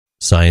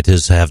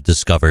Scientists have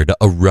discovered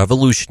a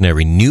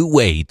revolutionary new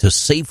way to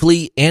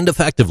safely and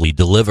effectively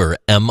deliver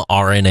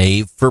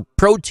mRNA for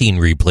protein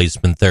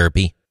replacement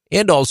therapy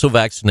and also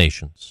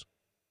vaccinations.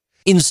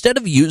 Instead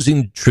of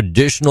using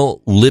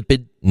traditional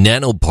lipid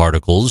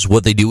nanoparticles,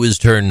 what they do is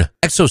turn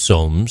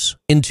exosomes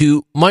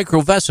into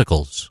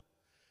microvesicles,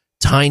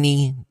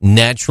 tiny,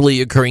 naturally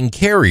occurring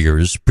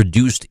carriers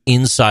produced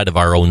inside of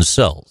our own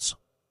cells.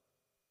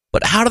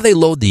 But how do they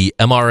load the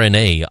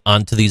mRNA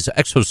onto these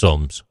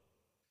exosomes?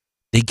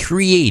 They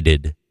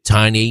created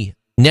tiny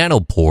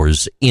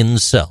nanopores in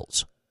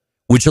cells,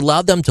 which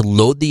allowed them to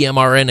load the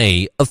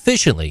mRNA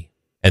efficiently.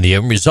 And the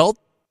end result?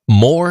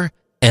 More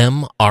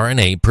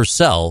mRNA per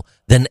cell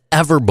than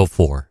ever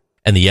before.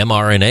 And the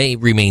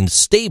mRNA remains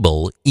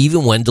stable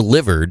even when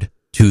delivered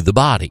to the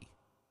body.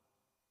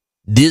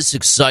 This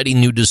exciting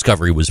new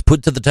discovery was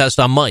put to the test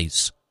on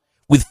mice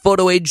with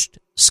photoaged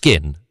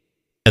skin,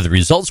 and the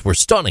results were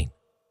stunning.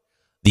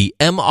 The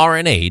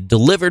mRNA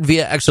delivered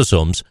via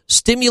exosomes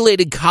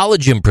stimulated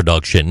collagen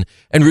production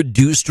and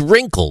reduced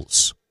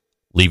wrinkles,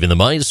 leaving the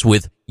mice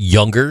with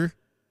younger,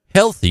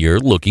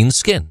 healthier-looking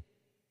skin.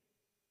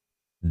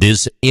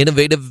 This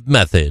innovative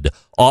method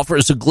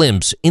offers a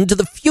glimpse into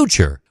the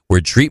future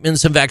where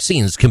treatments and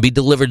vaccines can be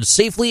delivered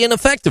safely and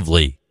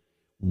effectively,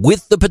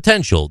 with the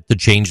potential to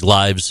change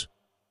lives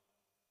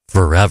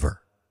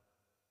forever.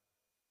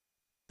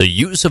 The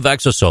use of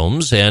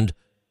exosomes and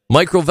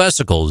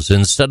microvesicles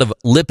instead of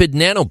lipid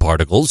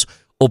nanoparticles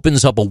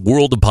opens up a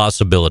world of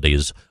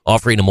possibilities,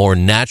 offering a more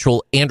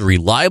natural and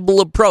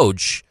reliable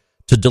approach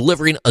to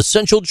delivering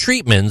essential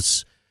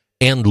treatments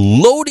and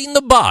loading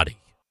the body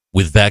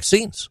with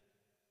vaccines.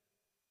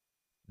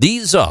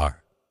 These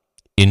are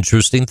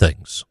Interesting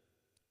Things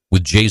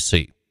with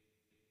JC.